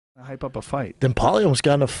Hype up a fight. Then Paulie almost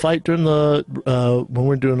got in a fight during the when we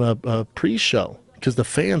were doing a pre-show because the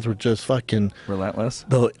fans were just fucking Relentless.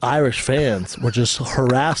 The Irish fans were just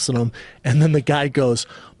harassing him, and then the guy goes,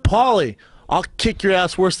 "Paulie, I'll kick your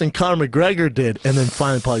ass worse than Conor McGregor did." And then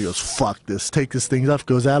finally Paulie goes, "Fuck this, take this thing off,"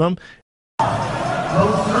 goes at him.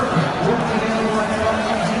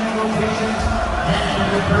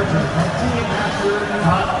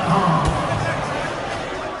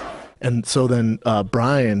 And so then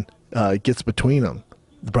Brian gets between them.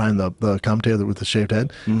 Brian, the commentator with the shaved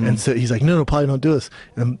head, and so he's like, "No, Paulie, don't do this."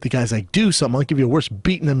 And the guy's like, "Do something. I'll give you a worse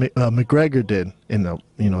beating than McGregor did," in the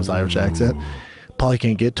his Irish accent. Paulie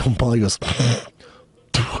can't get to him. Paulie goes,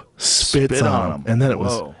 spits on him, and then it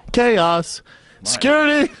was chaos.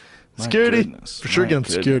 Security, for sure, get him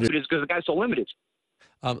security. It's because the guy's so limited.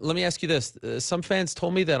 Let me ask you this: some fans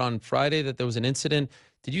told me that on Friday that there was an incident.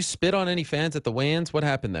 Did you spit on any fans at the weigh-ins? What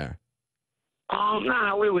happened there?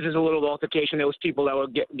 No, it was just a little altercation. There was people that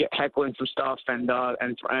would get heckling some stuff and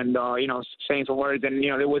saying some words, and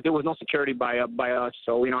there was no security by us.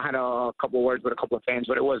 So I had a couple of words with a couple of fans,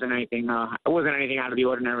 but it wasn't anything. It wasn't anything out of the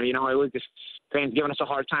ordinary. It was just fans giving us a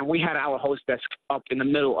hard time. We had our host desk up in the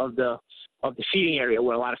middle of the seating area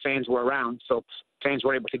where a lot of fans were around, so fans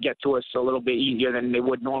were able to get to us a little bit easier than they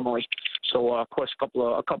would normally. So of course, a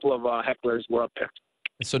couple of hecklers were up there.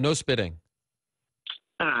 So no spitting.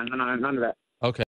 None of that. Okay.